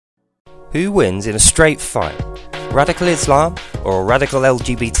Who wins in a straight fight? Radical Islam or radical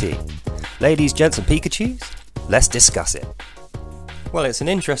LGBT? Ladies, gents and Pikachus, let's discuss it. Well, it's an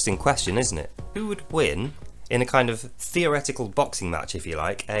interesting question, isn't it? Who would win in a kind of theoretical boxing match, if you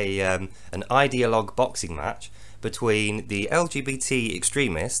like, an ideologue boxing match between the LGBT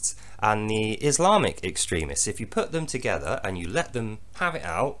extremists and the Islamic extremists? If you put them together and you let them have it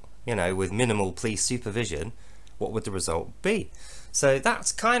out, you know, with minimal police supervision, what would the result be? So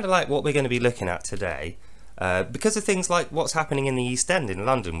that's kind of like what we're going to be looking at today, because of things like what's happening in the East End in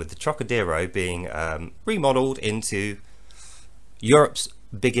London with the Trocadero being remodelled into Europe's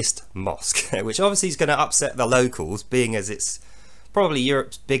biggest mosque, which obviously is going to upset the locals, being as it's probably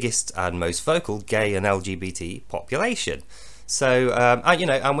Europe's biggest and most vocal gay and LGBT population. So you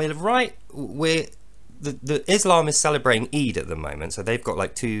know, and the Islam is celebrating Eid at the moment, so they've got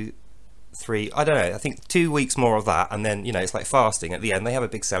like 2-3, I don't know, I think 2 weeks more of that, and then, you know, it's like fasting at the end. They have a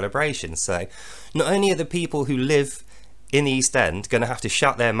big celebration. So not only are the people who live in the East End going to have to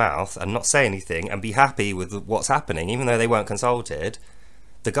shut their mouth and not say anything and be happy with what's happening, even though they weren't consulted,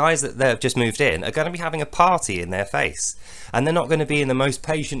 the guys that they've just moved in are going to be having a party in their face, and they're not going to be in the most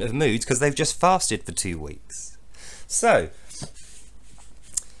patient of moods because they've just fasted for 2 weeks. So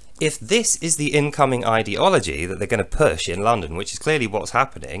if this is the incoming ideology that they're going to push in London, which is clearly what's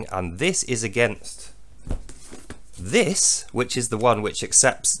happening, and this is against this, which is the one which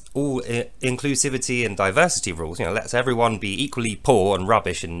accepts all inclusivity and diversity rules, you know, lets everyone be equally poor and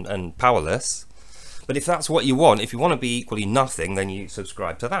rubbish and powerless. But if that's what you want, if you want to be equally nothing, then you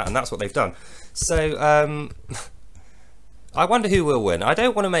subscribe to that, and that's what they've done. So I wonder who will win. I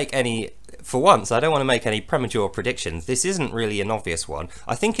don't want to make any, for once, I don't want to make any premature predictions. This isn't really an obvious one.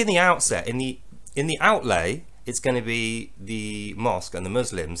 I think in the outset, in the outlay, it's going to be the mosque and the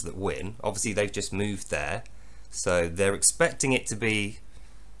Muslims that win. Obviously, they've just moved there, so they're expecting it to be,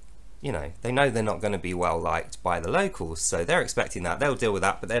 you know, they know they're not going to be well liked by the locals, so they're expecting that. They'll deal with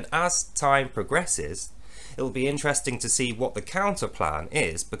that. But then as time progresses, it'll be interesting to see what the counter plan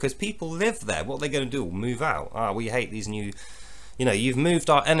is, because people live there. What are they going to do? Move out? We hate these new, you know, you've moved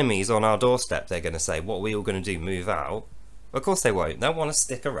our enemies on our doorstep, they're going to say. What are we all going to do? Move out? Of course they won't. They'll want to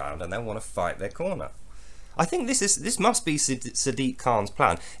stick around and they'll want to fight their corner. I think this must be Sadiq Khan's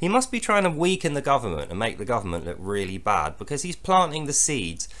plan. He must be trying to weaken the government and make the government look really bad, because he's planting the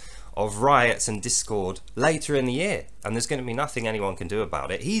seeds of riots and discord later in the year, and there's going to be nothing anyone can do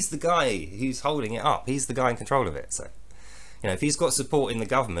about it. He's the guy who's holding it up. He's the guy in control of it. So, you know, if he's got support in the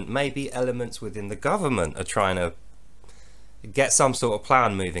government, maybe elements within the government are trying to get some sort of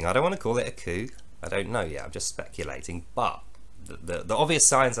plan moving. I don't want to call it a coup. I don't know yet. I'm just speculating, but the obvious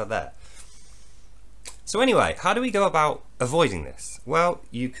signs are there. So anyway, how do we go about avoiding this? Well,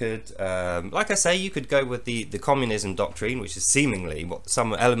 you could, like I say, you could go with the communism doctrine, which is seemingly what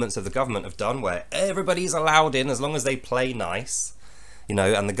some elements of the government have done, where everybody's allowed in as long as they play nice, you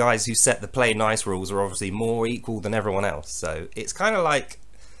know, and the guys who set the play nice rules are obviously more equal than everyone else. So it's kind of like,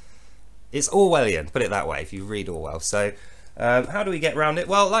 it's Orwellian, put it that way, if you read Orwell. So how do we get around it?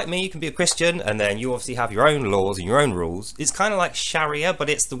 Well, like me, you can be a Christian, and then you obviously have your own laws and your own rules. It's kind of like Sharia, but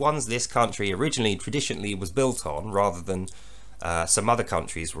it's the ones this country originally, traditionally was built on, rather than some other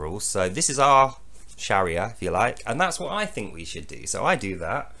countries' rules. So this is our Sharia, if you like, and that's what I think we should do. So I do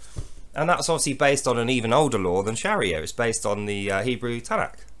that, and that's obviously based on an even older law than Sharia. It's based on the Hebrew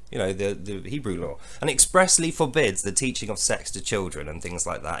Tanakh, you know, the Hebrew law, and expressly forbids the teaching of sex to children and things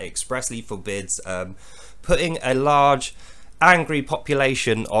like that. It expressly forbids putting a large angry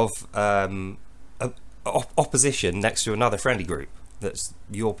population of opposition next to another friendly group that's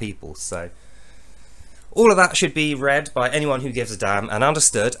your people. So all of that should be read by anyone who gives a damn and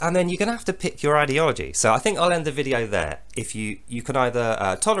understood, and then you're gonna have to pick your ideology. So I think I'll end the video there. If you can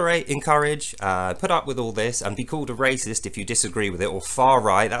either tolerate, encourage, put up with all this and be called a racist if you disagree with it, or far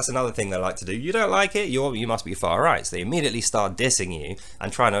right. That's another thing they like to do. You don't like it, you must be far right. So they immediately start dissing you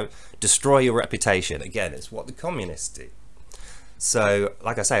and trying to destroy your reputation. Again, it's what the communists do. So,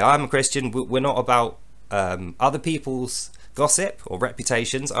 like I say, I'm a Christian. We're not about other people's gossip or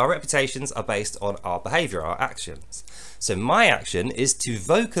reputations. Our reputations are based on our behaviour, our actions. So my action is to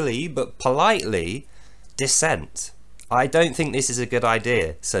vocally but politely dissent. I don't think this is a good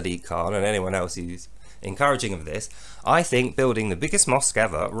idea, Sadiq Khan and anyone else who's encouraging of this. I think building the biggest mosque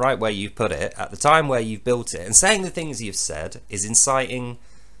ever, right where you've put it, at the time where you've built it, and saying the things you've said, is inciting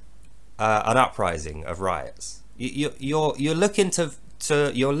an uprising of riots. You're looking to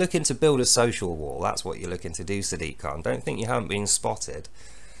build a social wall. That's what you're looking to do, Sadiq Khan. Don't think you haven't been spotted.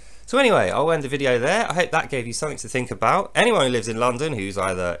 So anyway, I'll end the video there. I hope that gave you something to think about. Anyone who lives in London who's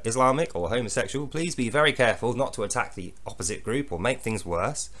either Islamic or homosexual, please be very careful not to attack the opposite group or make things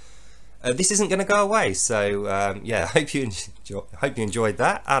worse. this isn't going to go away. So yeah, hope you enjoyed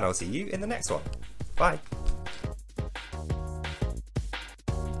that, and I'll see you in the next one. Bye.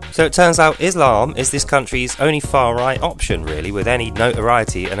 So it turns out Islam is this country's only far-right option, really, with any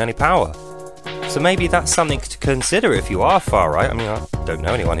notoriety and any power. So maybe that's something to consider if you are far-right. I mean, I don't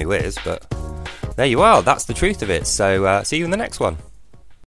know anyone who is, but there you are. That's the truth of it. So see you in the next one.